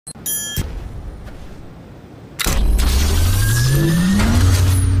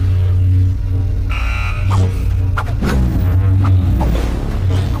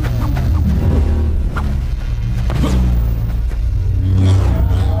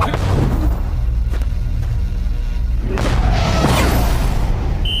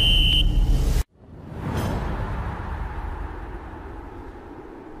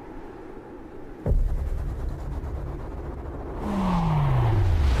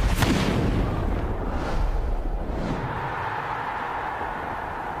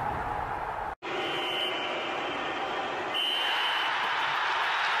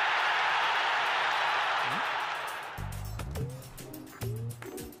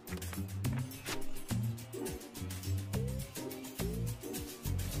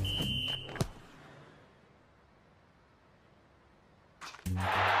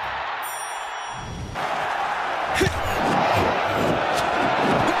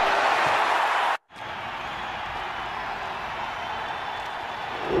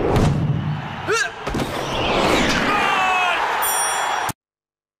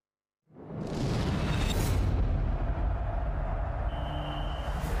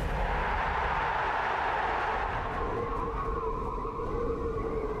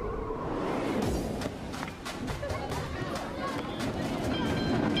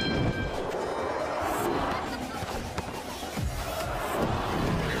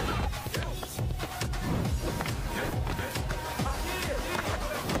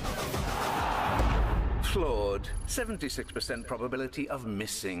Flawed, 76% probability of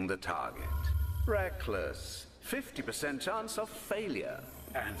missing the target. Reckless, 50% chance of failure.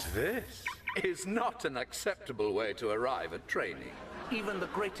 And this is not an acceptable way to arrive at training. Even the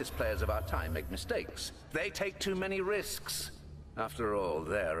greatest players of our time make mistakes. They take too many risks. After all,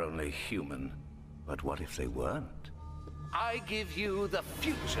 they're only human. But what if they weren't? I give you the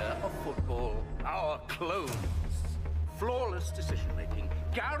future of football, our clones. Flawless decision-making,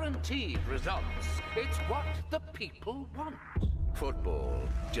 guaranteed results. It's what the people want. Football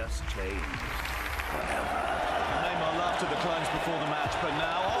just changed forever. Neymar laughed at the clones before the match, but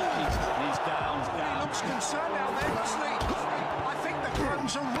now he's down. He looks concerned out there, doesn't he? I think the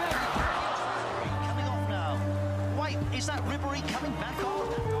clones are really coming off now. Wait, is that Ribery coming back on?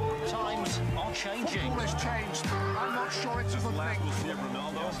 Times are changing. Football has changed. I'm not sure it's a good thing. We'll see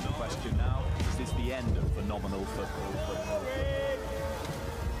Ronaldo. The question now, is this the end of phenomenal football?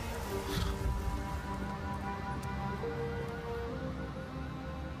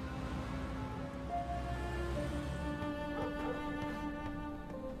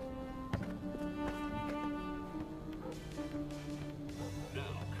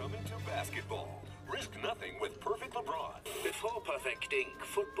 Basketball. Risk nothing with Perfect LeBron. Before perfecting,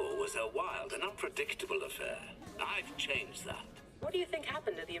 football was a wild and unpredictable affair. I've changed that. What do you think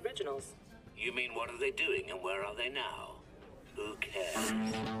happened to the originals? You mean what are they doing and where are they now? Who cares?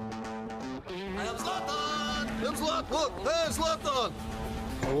 I am Zlatan! I am Zlatan! Look, there's Zlatan!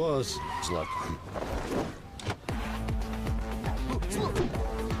 I was Zlatan.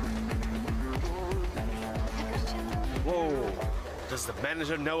 Whoa! Does the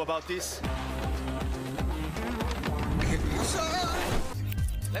manager know about this?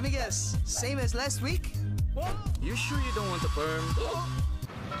 Let me guess, same as last week? You sure you don't want the perm?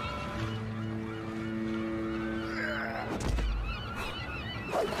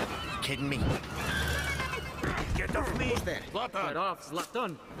 You kidding me? Get off me! Who's there? Zlatan! Get off,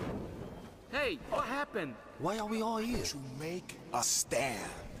 Zlatan! Hey, what happened? Why are we all here? To make a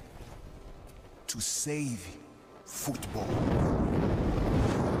stand. To save football.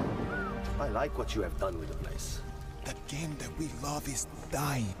 I like what you have done with the place. The game that we love is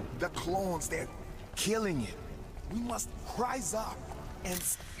dying. The clones, they're killing it. We must rise up and...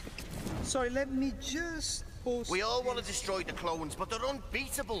 Sorry, let me just post... We all want to destroy the clones, but they're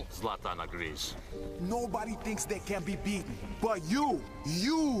unbeatable. Zlatan agrees. Nobody thinks they can be beaten. But you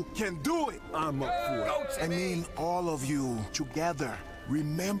can do it. I'm up for it. I mean, all of you together.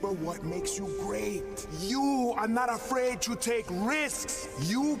 Remember what makes you great. You are not afraid to take risks.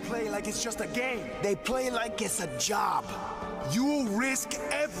 You play like it's just a game. They play like it's a job. You risk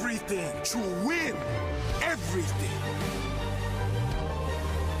everything to win everything.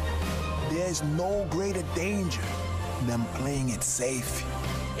 There's no greater danger than playing it safe.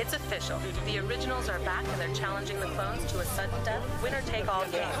 It's official. The originals are back and they're challenging the clones to a sudden death, winner-take-all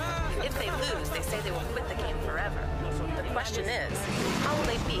game. If they lose, they say they will quit the game forever. The question is, how will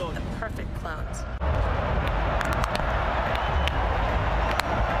they beat the perfect clones?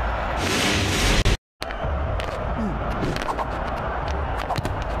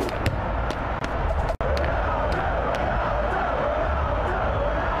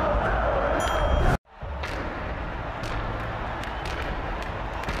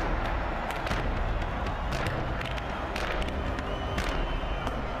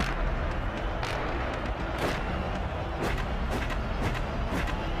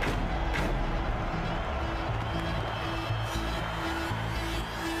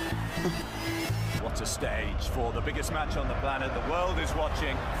 What a stage for the biggest match on the planet. The world is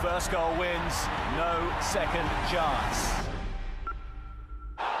watching. First goal wins, no second chance.